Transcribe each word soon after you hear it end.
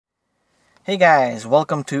Hey guys,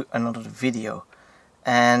 welcome to another video.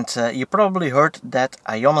 And you probably heard that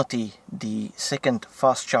Ionity, the second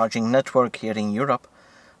fast charging network here in Europe,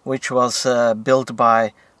 which was built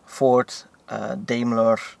by Ford,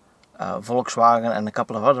 Daimler, Volkswagen and a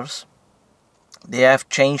couple of others, they have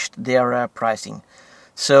changed their pricing.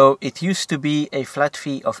 So it used to be a flat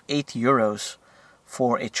fee of €8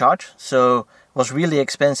 for a charge, so it was really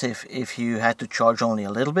expensive if you had to charge only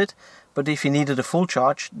a little bit, but if you needed a full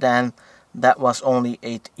charge, then that was only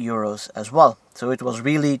 €8 as well. So it was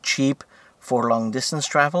really cheap for long distance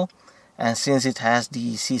travel, and since it has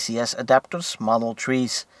the CCS adapters, Model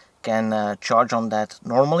 3s can charge on that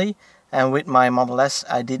normally, and with my Model S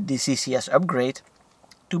I did the CCS upgrade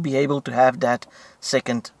to be able to have that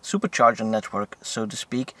second supercharger network, so to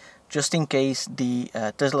speak, just in case the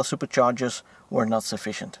Tesla superchargers were not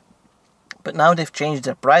sufficient. But now they've changed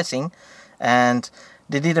their pricing, and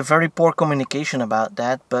they did a very poor communication about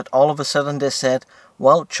that, but all of a sudden they said,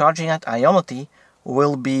 well, charging at Ionity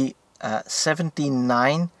will be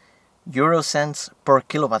 79 euro cents per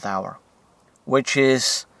kilowatt hour, which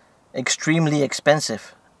is extremely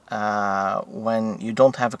expensive when you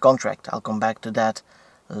don't have a contract. I'll come back to that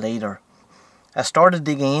later. I started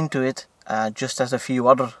digging into it just as a few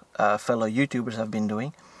other fellow YouTubers have been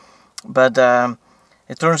doing, but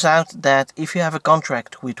it turns out that if you have a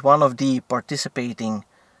contract with one of the participating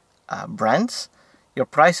brands, your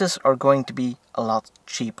prices are going to be a lot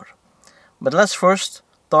cheaper. But let's first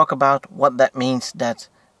talk about what that means, that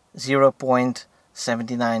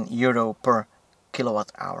 0.79 euro per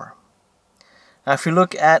kilowatt hour. Now if you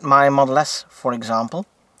look at my Model S, for example,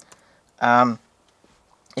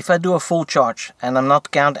 if I do a full charge, and I'm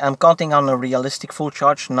counting on a realistic full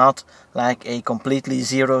charge, not like a completely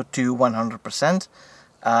 0 to 100%,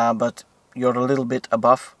 but you're a little bit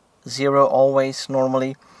above 0 always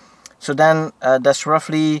normally. So then that's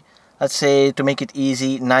roughly, let's say, to make it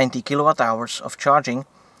easy, 90 kilowatt hours of charging.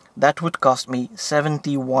 That would cost me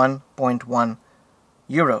 71.1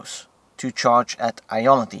 euros to charge at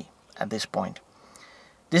Ionity at this point.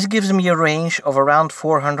 This gives me a range of around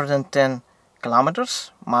 410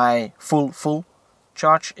 kilometers. My full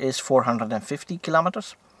charge is 450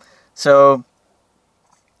 kilometers. So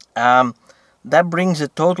that brings a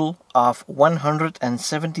total of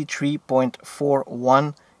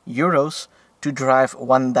 173.41 euros to drive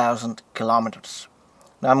 1000 kilometers.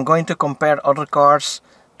 Now I'm going to compare other cars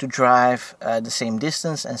to drive the same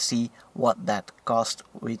distance and see what that cost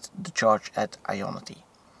with the charge at Ionity.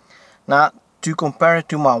 Now to compare it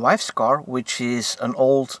to my wife's car, which is an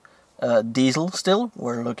old diesel still,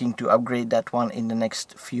 we're looking to upgrade that one in the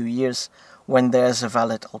next few years when there's a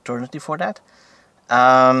valid alternative for that.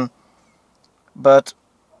 But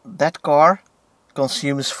that car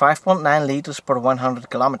consumes 5.9 liters per 100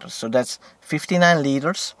 kilometers, so that's 59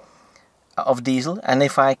 liters of diesel. And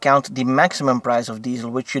if I count the maximum price of diesel,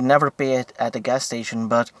 which you never pay it at a gas station,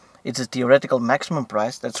 but it's a theoretical maximum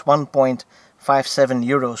price, that's 1.57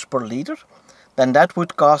 euros per liter, then that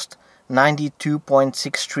would cost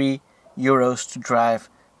 92.63 euros to drive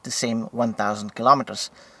the same 1000 kilometers.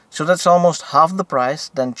 So that's almost half the price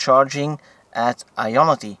than charging at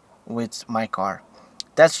Ionity with my car.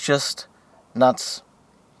 That's just nuts,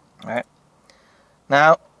 right?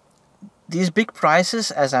 Now, these big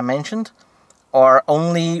prices, as I mentioned, are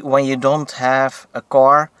only when you don't have a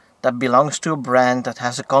car that belongs to a brand that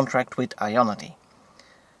has a contract with Ionity,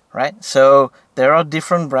 right? So there are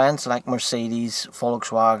different brands like Mercedes,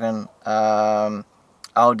 Volkswagen,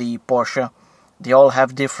 Audi, Porsche. They all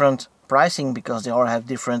have different pricing because they all have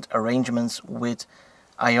different arrangements with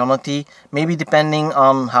Ionity, maybe depending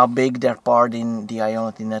on how big their part in the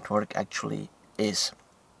Ionity network actually is.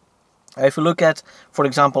 If you look at, for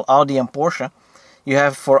example, Audi and Porsche, you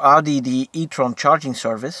have for Audi the e-tron charging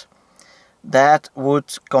service. That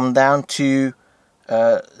would come down to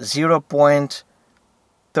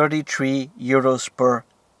 0.33 euros per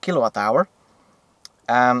kilowatt hour.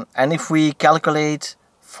 And if we calculate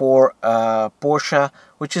for Porsche,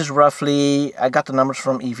 which is roughly, I got the numbers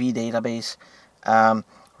from EV database,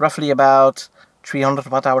 roughly about 300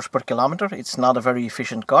 watt hours per kilometer. It's not a very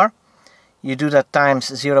efficient car. You do that times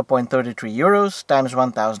 0.33 euros times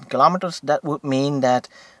 1000 kilometers. That would mean that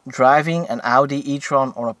driving an Audi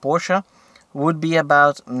e-tron or a Porsche would be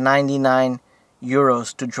about 99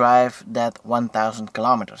 euros to drive that 1000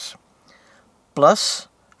 kilometers. Plus,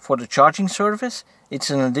 for the charging service, it's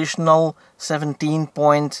an additional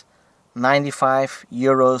 17.95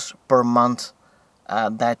 euros per month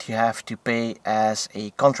that you have to pay as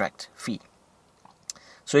a contract fee.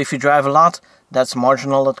 So if you drive a lot, that's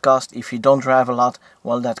marginal at cost. If you don't drive a lot,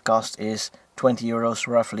 well, that cost is 20 euros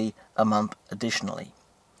roughly a month additionally.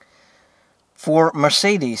 For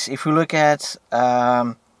Mercedes, if we look at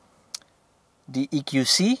the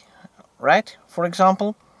EQC, right, for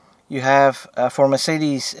example, you have for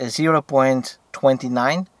Mercedes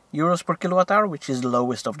 0.29 euros per kilowatt hour, which is the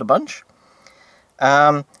lowest of the bunch.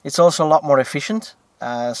 It's also a lot more efficient,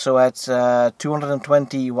 so at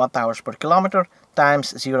 220 watt hours per kilometer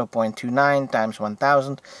times 0.29 times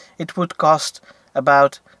 1000, it would cost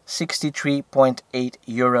about 63.8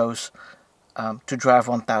 euros to drive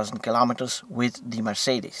 1000 kilometers with the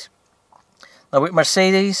Mercedes. Now with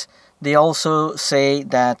Mercedes, they also say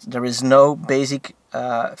that there is no basic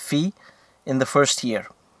fee in the first year.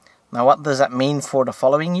 Now what does that mean for the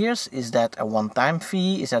following years? Is that a one-time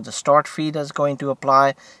fee? Is that a start fee that's going to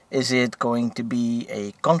apply? Is it going to be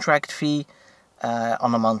a contract fee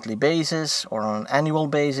on a monthly basis or on an annual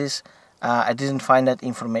basis? I didn't find that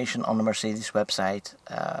information on the Mercedes website.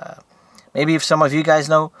 Maybe if some of you guys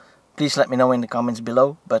know, please let me know in the comments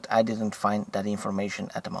below, but I didn't find that information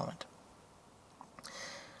at the moment.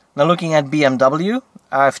 Now looking at BMW,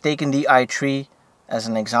 I've taken the i3 as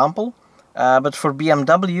an example, but for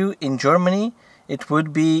BMW in Germany it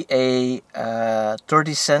would be a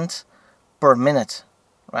 30 cents per minute,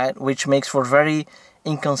 right? Which makes for very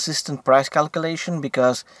inconsistent price calculation,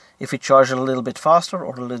 because if you charge a little bit faster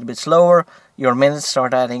or a little bit slower, your minutes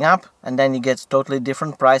start adding up, and then you get totally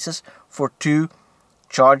different prices for two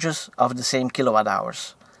charges of the same kilowatt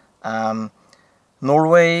hours.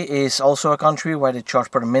 Norway is also a country where they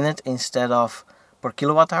charge per minute instead of per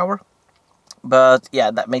kilowatt hour, but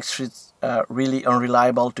yeah, that makes it really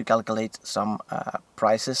unreliable to calculate some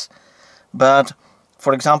prices. But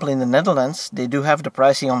for example, in the Netherlands, they do have the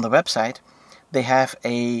pricing on the website. They have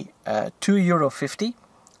a €2.50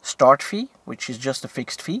 start fee, which is just a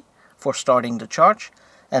fixed fee for starting the charge,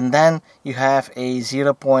 and then you have a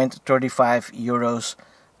 0.35 euros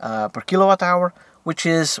per kilowatt hour, which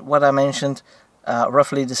is what I mentioned,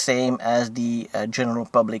 roughly the same as the general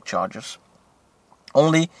public chargers.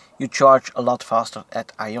 Only you charge a lot faster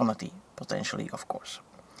at Ionity, potentially, of course.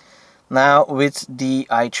 Now with the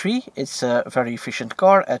i3, it's a very efficient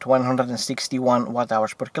car at 161 watt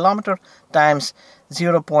hours per kilometer times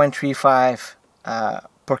 0.35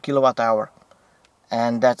 per kilowatt hour,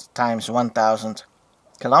 and that times 1000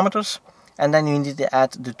 kilometers, and then you need to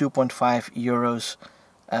add the 2.5 euros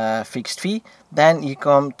fixed fee. Then you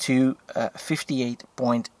come to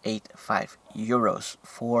 58.85 euros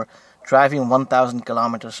for driving 1000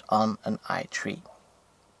 kilometers on an i3.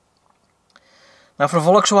 Now for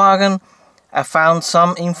Volkswagen, I found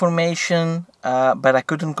some information, but I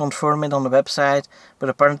couldn't confirm it on the website. But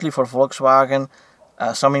apparently for Volkswagen,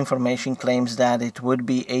 some information claims that it would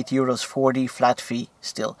be €8.40 flat fee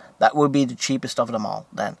still. That would be the cheapest of them all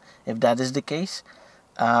then, if that is the case.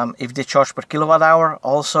 If they charge per kilowatt hour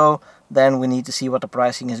also, then we need to see what the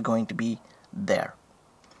pricing is going to be there.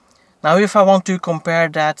 Now if I want to compare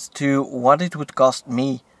that to what it would cost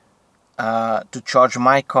me to charge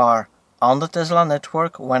my car on the Tesla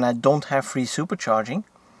network when I don't have free supercharging,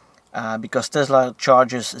 because Tesla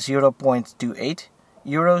charges 0.28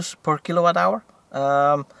 euros per kilowatt hour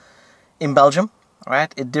in Belgium,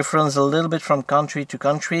 right? It differs a little bit from country to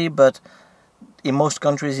country, but in most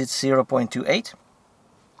countries it's 0.28.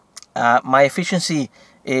 My efficiency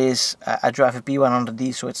is, I drive a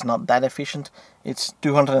P100D, so it's not that efficient. It's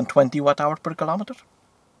 220 watt hours per kilometer.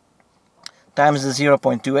 Times the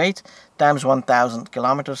 0.28 times 1000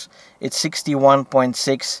 kilometers, it's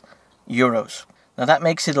 61.6 euros. Now that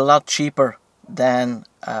makes it a lot cheaper than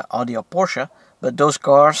Audi or Porsche, but those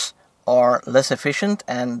cars are less efficient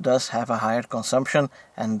and thus have a higher consumption,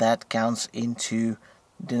 and that counts into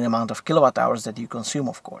the amount of kilowatt hours that you consume,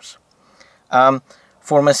 of course.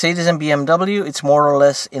 For Mercedes and BMW, it's more or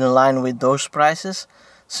less in line with those prices.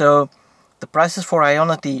 So the prices for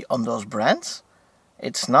Ionity on those brands,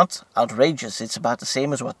 it's not outrageous. It's about the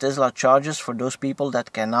same as what Tesla charges for those people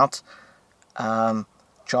that cannot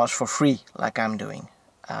charge for free like I'm doing.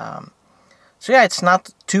 So yeah, it's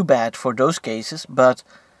not too bad for those cases, but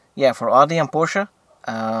yeah, for Audi and Porsche,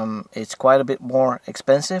 it's quite a bit more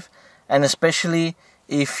expensive, and especially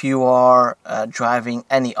if you are driving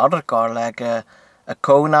any other car like a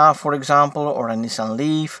Kona, for example, or a Nissan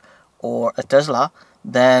Leaf or a Tesla,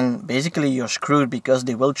 then basically you're screwed, because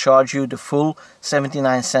they will charge you the full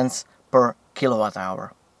 79 cents per kilowatt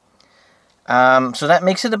hour. So that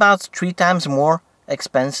makes it about 3 times more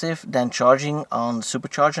expensive than charging on the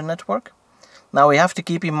supercharger network. Now we have to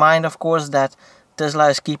keep in mind, of course, that Tesla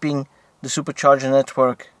is keeping the supercharger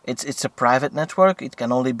network. It's a private network. It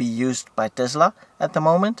can only be used by Tesla at the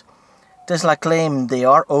moment. Tesla claim they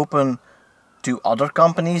are open to other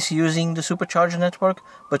companies using the supercharger network,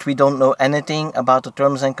 but we don't know anything about the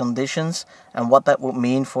terms and conditions and what that would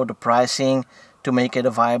mean for the pricing to make it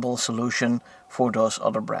a viable solution for those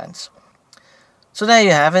other brands. So there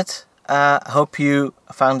you have it. I hope you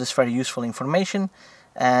found this very useful information,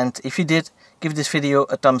 and if you did, give this video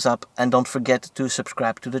a thumbs up and don't forget to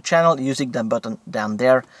subscribe to the channel using that button down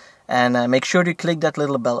there, and make sure to click that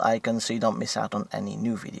little bell icon so you don't miss out on any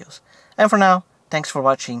new videos. And for now, thanks for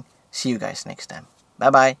watching. See you guys next time. Bye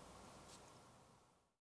bye.